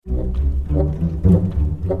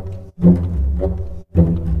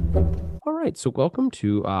All right, so welcome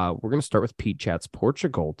to, we're going to start with Pete Chat's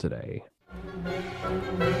Portugal today.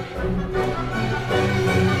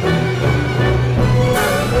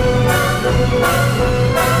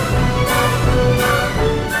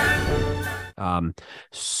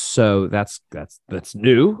 So that's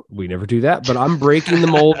new. We never do that, but I'm breaking the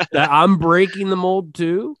mold. I'm breaking the mold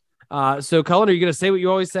too. So Cullen, are you going to say what you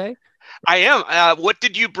always say? I am. What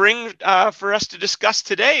did you bring for us to discuss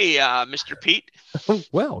today, Mr. Pete?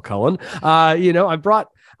 Well, Cullen, I brought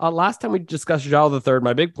last time we discussed Zhao the Third.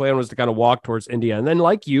 My big plan was to kind of walk towards India, and then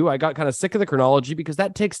like you, I got kind of sick of the chronology because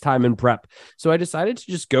that takes time and prep. So I decided to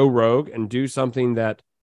just go rogue and do something that.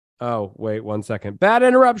 Oh, wait 1 second. Bad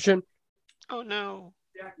interruption. Oh no!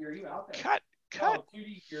 Jackie, are you out there? Cut! Oh,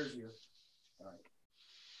 2D here's you.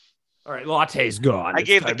 All right, latte's gone. I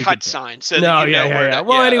gave the cut sign so no, that you know yeah, where yeah. to.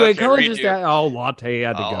 Well, Yeah, anyway, okay, Cullen just latte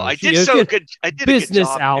had to go. I did so good. I did business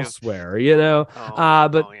a good job elsewhere,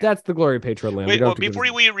 but yeah. that's the glory of Patreon land. Wait, well,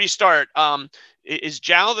 before we restart, is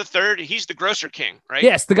Zhao the Third? He's the grocer king, right?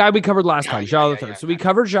 Yes, the guy we covered last time, Zhao the Third. Yeah, so we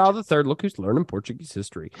covered Zhao the Third. Look who's learning Portuguese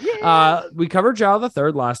history. Yeah. We covered Zhao the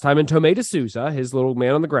Third last time, and Tomé de Souza, his little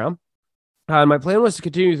man on the ground. My plan was to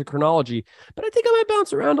continue the chronology, but I think I might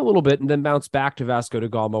bounce around a little bit and then bounce back to Vasco da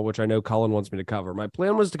Gama, which I know Colin wants me to cover. My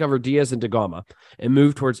plan was to cover Diaz and da Gama and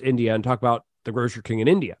move towards India and talk about the grocer king in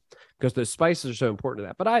India because the spices are so important to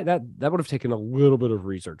that. But that would have taken a little bit of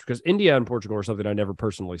research because India and Portugal are something I never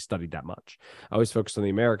personally studied that much. I always focused on the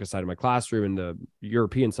America side of my classroom and the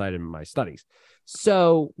European side of my studies.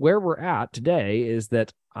 So where we're at today is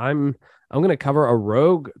that I'm going to cover a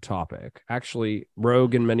rogue topic, actually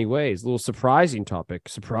rogue in many ways, a little surprising topic,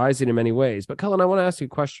 surprising in many ways. But Cullen, I want to ask you a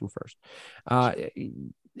question first. Have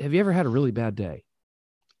you ever had a really bad day?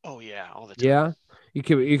 Oh yeah, all the time. Yeah. You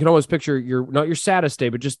can almost picture not your saddest day,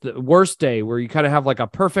 but just the worst day where you kind of have like a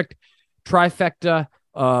perfect trifecta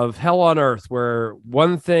of hell on earth where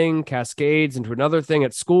one thing cascades into another thing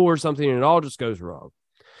at school or something and it all just goes wrong.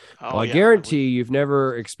 Oh, well, I guarantee you've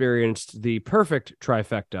never experienced the perfect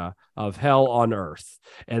trifecta of hell on earth.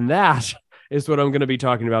 And that is what I'm going to be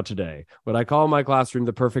talking about today. What I call my classroom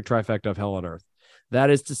the perfect trifecta of hell on earth.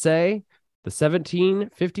 That is to say, the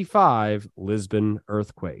 1755 Lisbon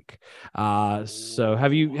Earthquake. So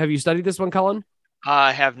have you studied this one, Cullen?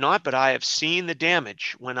 I have not, but I have seen the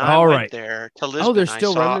damage when I went there to Lisbon. Oh, there's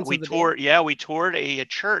still remnants we of the toured. Yeah, we toured a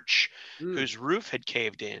church whose roof had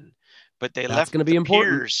caved in. But they left the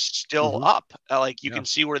piers still up. Like you can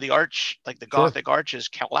see where the arch, like the Gothic arches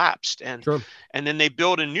collapsed. And then they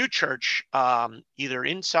built a new church either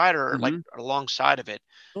inside or like alongside of it.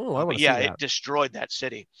 Oh, I want to see that. It destroyed that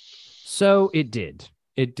city. So it did.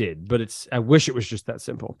 It did. But I wish it was just that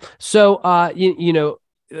simple. So,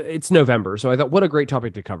 it's November. So I thought, what a great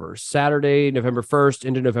topic to cover. Saturday, November 1st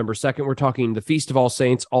into November 2nd. We're talking the Feast of All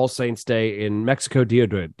Saints Day in Mexico, Dia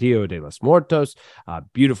de los Muertos.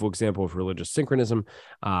 Beautiful example of religious synchronism.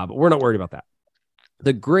 But we're not worried about that.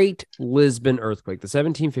 The Great Lisbon Earthquake, the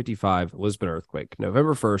 1755 Lisbon Earthquake,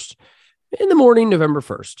 November 1st, in the morning, November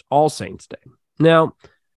 1st, All Saints Day. Now,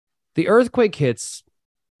 the earthquake hits,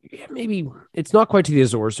 maybe it's not quite to the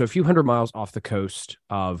Azores, so a few hundred miles off the coast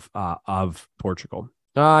of Portugal.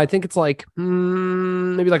 I think it's like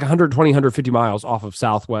maybe like 120, 150 miles off of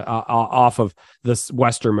off of this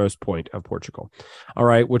westernmost point of Portugal. All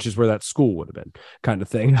right, which is where that school would have been, kind of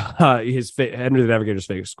thing. Henry the Navigator's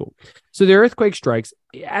famous school. So the earthquake strikes.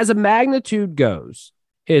 As a magnitude goes,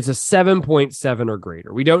 it's a 7.7 or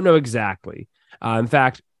greater. We don't know exactly. In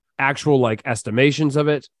fact, actual like estimations of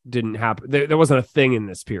it didn't happen. There wasn't a thing in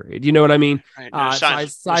this period. You know what I mean? Right.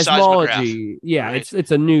 Seismology. Yeah, right.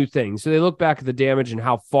 It's a new thing. So they look back at the damage and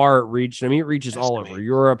how far it reached. I mean, it reaches all over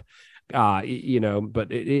Europe, but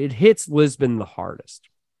it hits Lisbon the hardest.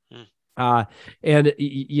 The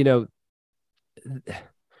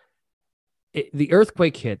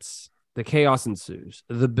earthquake hits, the chaos ensues,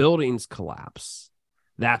 the buildings collapse.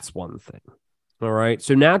 That's one thing. All right.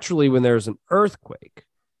 So naturally, when there's an earthquake,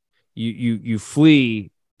 you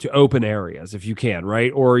flee to open areas if you can, right?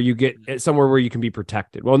 Or you get somewhere where you can be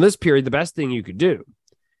protected. Well, in this period, the best thing you could do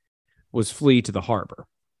was flee to the harbor,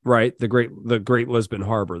 right? The great Lisbon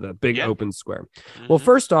harbor, the big open square. Well,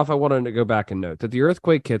 first off, I wanted to go back and note that the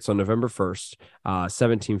earthquake hits on November 1st,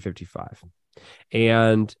 1755.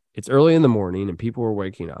 And it's early in the morning and people are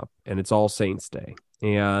waking up and it's All Saints Day.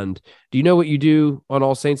 And do you know what you do on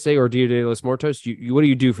All Saints Day or Dia de los Muertos? What do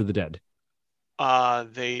you do for the dead?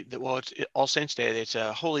 It's All Saints Day. It's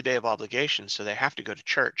a holy day of obligation, so they have to go to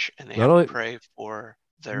church and they have to pray for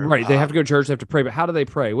their. Right, they have to go to church. They have to pray, but how do they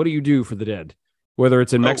pray? What do you do for the dead? whether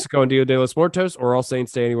it's in Mexico and Dia de los Muertos or All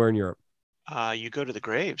Saints Day anywhere in Europe. You go to the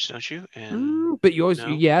graves, don't you? But you always,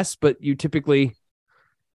 yes, but you typically,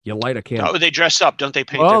 you light a candle. Oh, they dress up, don't they?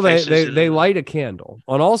 Paint their faces. They light a candle.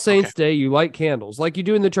 On All Saints Day, you light candles like you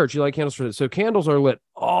do in the church. You light candles for this. So candles are lit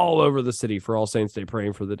all over the city for All Saints Day,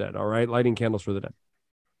 praying for the dead. All right, lighting candles for the dead.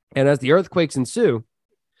 And as the earthquakes ensue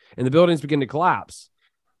and the buildings begin to collapse,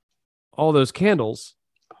 all those candles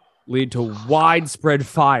lead to widespread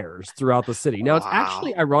fires throughout the city. Now, it's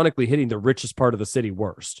actually ironically hitting the richest part of the city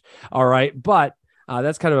worst. All right, but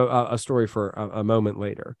that's kind of a story for a moment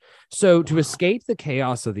later. So to escape the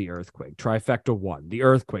chaos of the earthquake, trifecta 1, the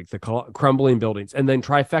earthquake, the crumbling buildings, and then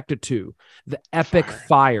trifecta 2, the epic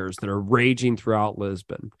fires that are raging throughout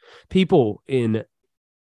Lisbon. People in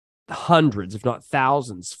hundreds, if not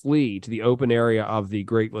thousands, flee to the open area of the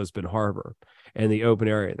Great Lisbon Harbor and the open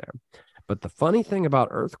area there. But the funny thing about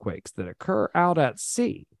earthquakes that occur out at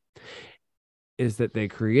sea is that they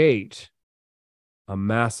create a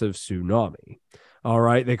massive tsunami. All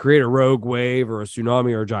right. They create a rogue wave or a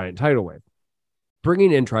tsunami or a giant tidal wave.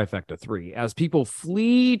 Bringing in trifecta 3, as people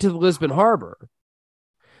flee to the Lisbon Harbor,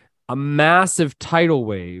 a massive tidal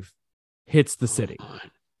wave hits the city.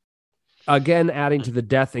 Again, adding to the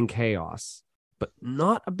death and chaos, but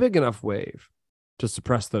not a big enough wave to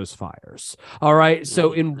suppress those fires. All right.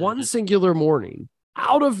 So in one singular morning,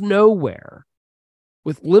 out of nowhere,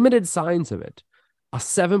 with limited signs of it, a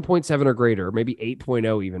 7.7 or greater, maybe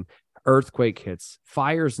 8.0 even, earthquake hits,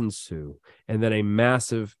 fires ensue, and then a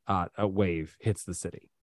massive a wave hits the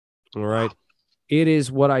city. All right. Wow. It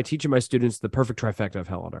is what I teach my students, the perfect trifecta of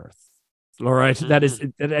hell on earth. All right. That is,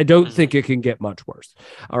 I don't think it can get much worse.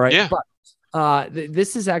 All right. Yeah. But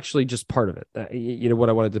this is actually just part of it. What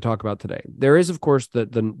I wanted to talk about today. There is, of course,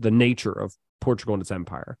 the nature of Portugal and its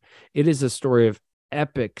empire. It is a story of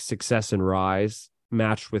epic success and rise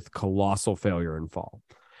matched with colossal failure and fall.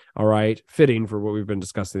 All right. Fitting for what we've been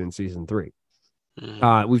discussing in season 3.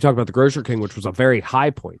 We've talked about the Grocer King, which was a very high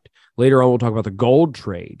point. Later on, we'll talk about the gold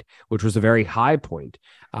trade, which was a very high point.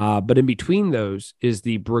 But in between those is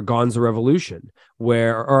the Braganza Revolution,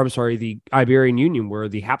 the Iberian Union, where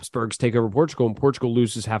the Habsburgs take over Portugal and Portugal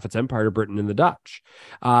loses half its empire to Britain and the Dutch.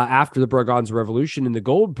 After the Braganza Revolution and the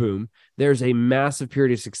gold boom, there's a massive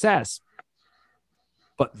period of success.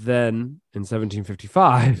 But then in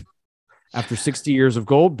 1755, after 60 years of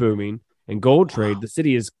gold booming and gold trade, the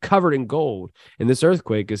city is covered in gold. And this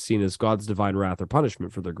earthquake is seen as God's divine wrath or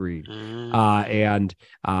punishment for their greed. And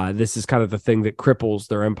this is kind of the thing that cripples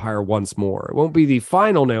their empire once more. It won't be the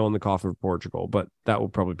final nail in the coffin of Portugal, but that will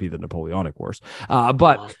probably be the Napoleonic Wars.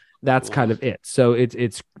 But that's kind of it. So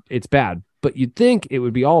it's bad. But you'd think it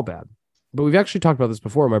would be all bad. But we've actually talked about this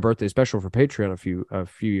before in my birthday special for Patreon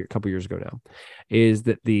a couple years ago now, is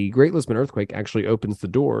that the Great Lisbon Earthquake actually opens the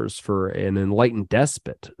doors for an enlightened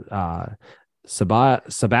despot,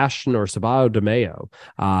 Sebastian or Sabao de Mayo,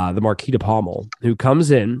 the Marquis de Pommel, who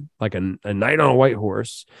comes in like a knight on a white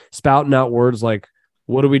horse, spouting out words like,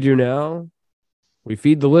 "What do we do now? We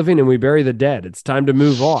feed the living and we bury the dead. It's time to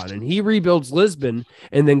move on." And he rebuilds Lisbon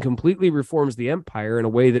and then completely reforms the empire in a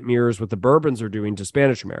way that mirrors what the Bourbons are doing to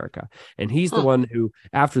Spanish America. And he's the one who,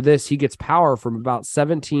 after this, he gets power from about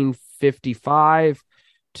 1755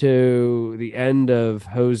 to the end of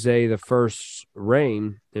Jose I's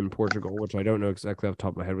reign in Portugal, which I don't know exactly off the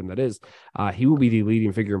top of my head when that is. He will be the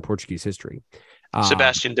leading figure in Portuguese history.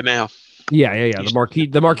 Sebastian de Mayo. Yeah. The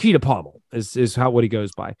Marquis de Pommel is what he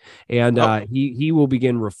goes by, and he will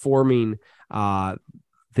begin reforming the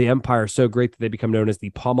empire so great that they become known as the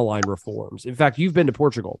Pommeline reforms. In fact, you've been to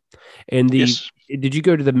Portugal, and did you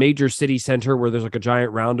go to the major city center where there's like a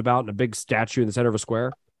giant roundabout and a big statue in the center of a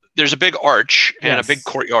square? There's a big arch and a big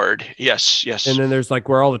courtyard. Yes. And then there's like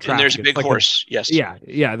where all the traffic. And there's a big horse. Yes.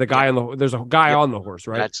 Yeah. The guy there's a guy on the horse,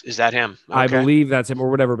 right? Is that him? Okay. I believe that's him or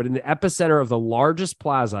whatever. But in the epicenter of the largest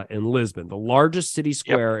plaza in Lisbon, the largest city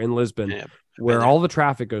square in Lisbon, where all the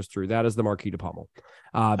traffic goes through, that is the Marquis de Pommel.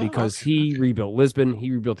 Because he rebuilt Lisbon,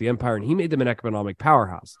 he rebuilt the empire, and he made them an economic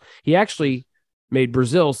powerhouse. He actually made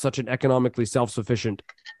Brazil such an economically self-sufficient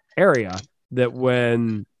area that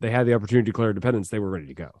when they had the opportunity to declare independence, they were ready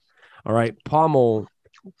to go. All right. Pommel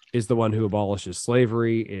is the one who abolishes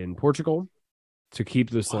slavery in Portugal to keep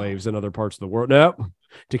the slaves in other parts of the world. No,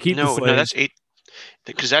 to keep the slaves. No, that's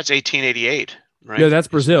because that's 1888, right? No, that's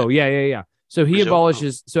Brazil. Yeah. So he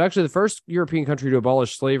abolishes. So actually, the first European country to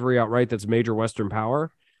abolish slavery outright that's a major Western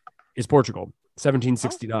power is Portugal,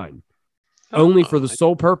 1769. Only for the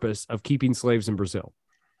sole purpose of keeping slaves in Brazil.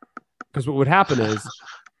 Because what would happen is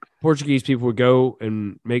Portuguese people would go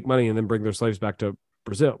and make money and then bring their slaves back to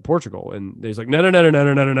Portugal. And there's like, no.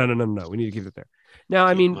 We need to keep it there. Now,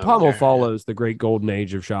 I mean, Pommel follows the great golden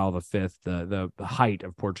age of Charles V, the height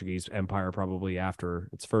of Portuguese empire, probably after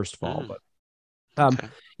its first fall. But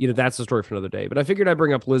that's the story for another day. But I figured I'd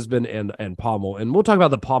bring up Lisbon and Pommel, and we'll talk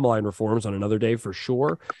about the Pommeline reforms on another day for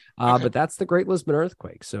sure. But that's the Great Lisbon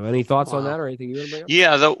Earthquake. So any thoughts on that or anything you want to bring up?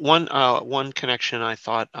 Yeah, the one connection I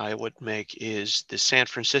thought I would make is the San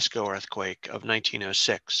Francisco earthquake of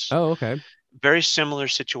 1906. Oh, okay. Very similar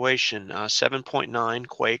situation, 7.9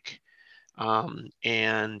 quake.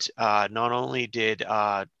 And not only did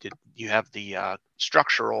you have the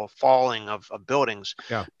structural falling of buildings,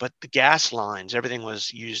 but the gas lines, everything was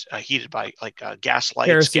heated by gas lights,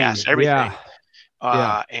 kerosene, gas, everything.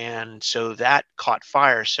 And so that caught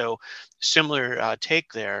fire. So similar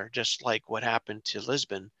take there, just like what happened to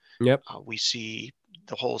Lisbon. Yep. We see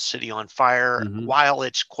the whole city on fire while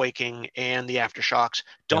it's quaking and the aftershocks.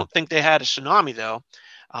 Don't think they had a tsunami though.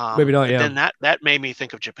 Maybe not. Then that made me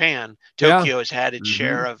think of Japan. Tokyo has had its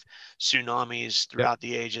share of tsunamis throughout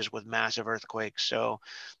the ages with massive earthquakes. So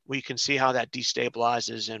we can see how that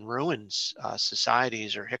destabilizes and ruins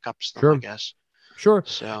societies or hiccups them, I guess. Sure.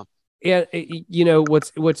 So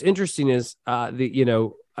what's interesting is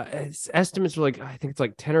estimates are like, I think it's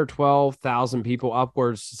like 10 or 12,000 people,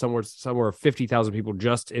 upwards somewhere 50,000 people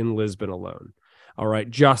just in Lisbon alone. All right,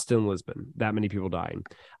 just in Lisbon, that many people dying.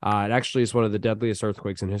 It actually is one of the deadliest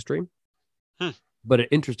earthquakes in history. But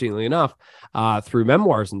interestingly enough, through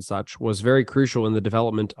memoirs and such, was very crucial in the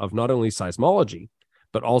development of not only seismology,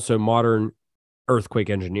 but also modern earthquake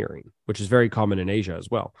engineering, which is very common in Asia as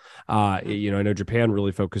well. I know Japan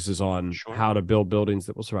really focuses on how to build buildings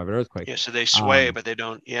that will survive an earthquake. Yeah, so they sway, but they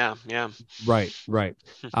don't. Yeah. Right.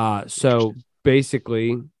 So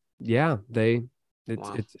basically,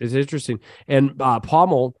 It's interesting. And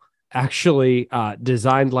Pommel actually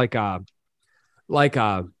designed like a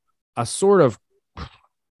sort of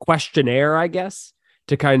questionnaire, I guess,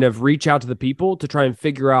 to kind of reach out to the people to try and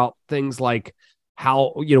figure out things like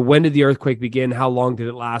how, when did the earthquake begin? How long did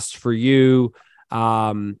it last for you?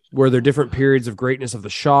 Were there different periods of greatness of the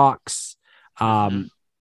shocks? How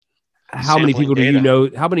many people do you know?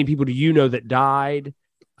 How many people do you know that died?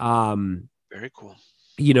 Very cool.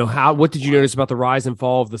 What did you notice about the rise and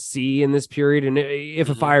fall of the sea in this period? And if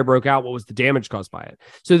a fire broke out, what was the damage caused by it?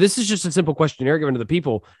 So this is just a simple questionnaire given to the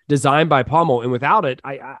people, designed by Pommel. And without it,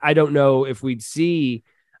 I don't know if we'd see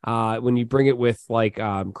when you bring it with like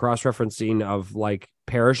cross-referencing of like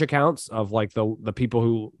parish accounts of like the people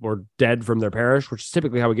who were dead from their parish, which is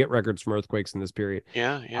typically how we get records from earthquakes in this period.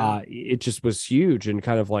 It just was huge and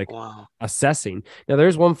kind of like assessing. Now,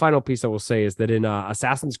 there's one final piece I will say is that in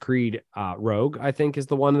Assassin's Creed Rogue, I think is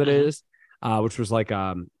the one that is, which was like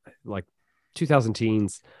 2000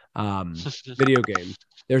 teens video game.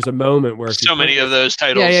 There's a moment where so many of those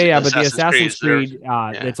titles. But the Assassin's Creed,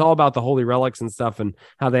 it's all about the holy relics and stuff and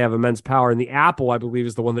how they have immense power. And the apple, I believe,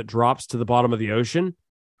 is the one that drops to the bottom of the ocean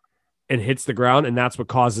and hits the ground, and that's what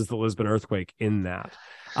causes the Lisbon earthquake in that.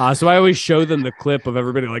 So I always show them the clip of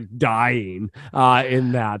everybody like dying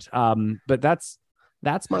in that. But that's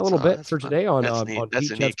my little bit for today on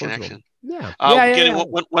that's a neat connection. Yeah.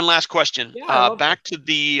 One last question. Back to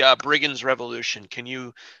the Brigands Revolution. Can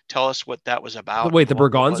you tell us what that was about? Wait, the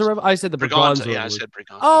Braganza Revolution? I said the Braganza. Yeah, I said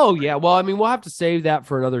Braganza. Oh, yeah. Well, I mean, we'll have to save that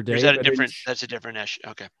for another day. Or is that that's a different issue?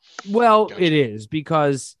 Okay. Well, gotcha. It is,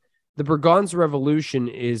 because the Braganza Revolution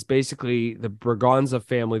is basically the Braganza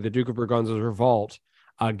family, the Duke of Braganza's revolt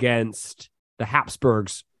against the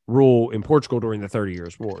Habsburgs' rule in Portugal during the 30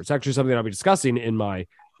 Years' War. It's actually something I'll be discussing in my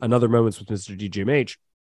Another Moments with Mr. DJMH.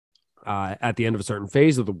 At the end of a certain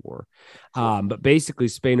phase of the war. But basically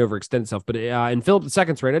Spain overextended itself. But in Philip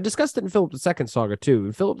II's reign, I discussed it in Philip II's saga too.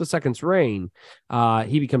 In Philip II's reign,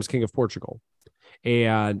 he becomes king of Portugal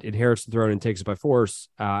and inherits the throne and takes it by force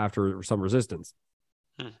after some resistance.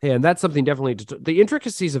 And that's something definitely, the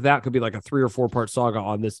intricacies of that could be like a 3 or 4 part saga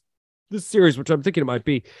on this series, which I'm thinking it might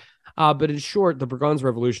be. But in short, the Braganza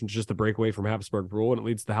Revolution is just a breakaway from Habsburg rule, and it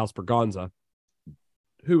leads to the House Braganza,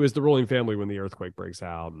 who is the ruling family when the earthquake breaks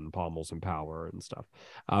out and Pommel's in power and stuff.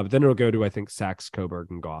 But then it'll go to, I think, Saxe,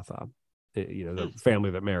 Coburg, and Gotha, the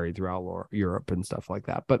family that married throughout Europe and stuff like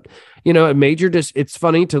that. But, it's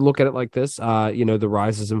funny to look at it like this, the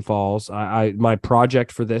rises and falls. My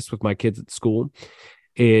project for this with my kids at school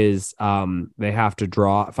is they have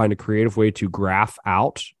to find a creative way to graph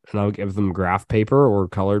out, and I'll give them graph paper or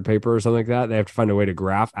colored paper or something like that. They have to find a way to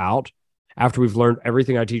graph out After we've learned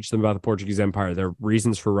everything I teach them about the Portuguese Empire, their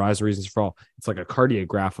reasons for rise and reasons for fall, it's like a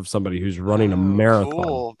cardiograph of somebody who's running a marathon.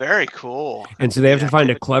 Cool. Very cool. And so they have to find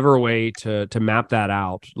a clever way to map that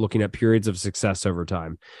out, looking at periods of success over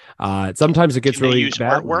time. Sometimes it gets really use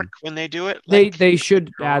bad. Artwork when they do it. They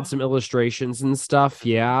should add some illustrations and stuff,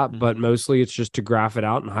 yeah. But mostly it's just to graph it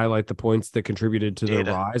out and highlight the points that contributed to their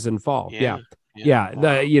rise and fall. Yeah.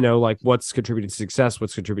 Wow. Like what's contributing to success,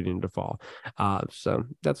 what's contributing to fall. So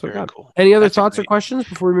that's what I got. Cool. Any other thoughts or questions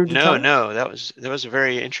before we move to No, that was a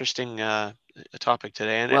very interesting topic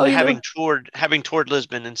today, and having toured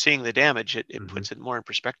Lisbon and seeing the damage, it puts it more in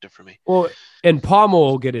perspective for me. Well, and Palma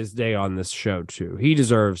will get his day on this show too. He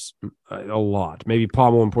deserves a lot. Maybe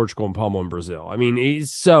Palma in Portugal and Palma in Brazil. I mean,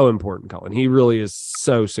 he's so important, Cullen. He really is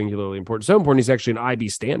so singularly important. So important, he's actually an IB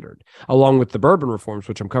standard, along with the bourbon reforms,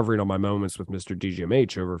 which I'm covering on my Moments with Mr.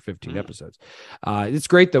 DGMH over 15 episodes. It's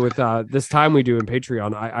great though. With this time we do in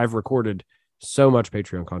Patreon, I've recorded so much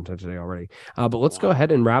Patreon content today already. But let's go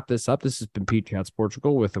ahead and wrap this up. This has been Pete Chats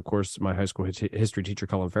Portugal with, of course, my high school history teacher,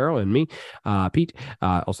 Colin Farrell, and me, Pete,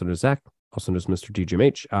 also known as Zach, also known as Mr.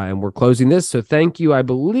 DGMH. And we're closing this. So thank you. I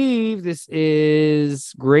believe this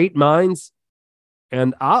is Great Minds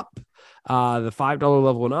and Up, the $5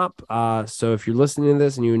 level and up. So if you're listening to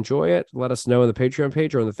this and you enjoy it, let us know on the Patreon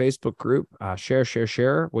page or on the Facebook group.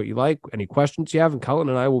 Share what you like, any questions you have, and Cullen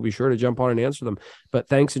and I will be sure to jump on and answer them. But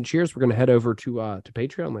thanks and cheers. We're going to head over to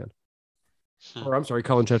Patreon land. Or I'm sorry,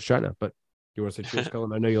 Cullen Church China. But you want to say cheers,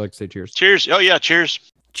 Cullen? I know you like to say cheers. Cheers. Oh yeah,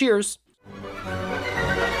 cheers. Cheers.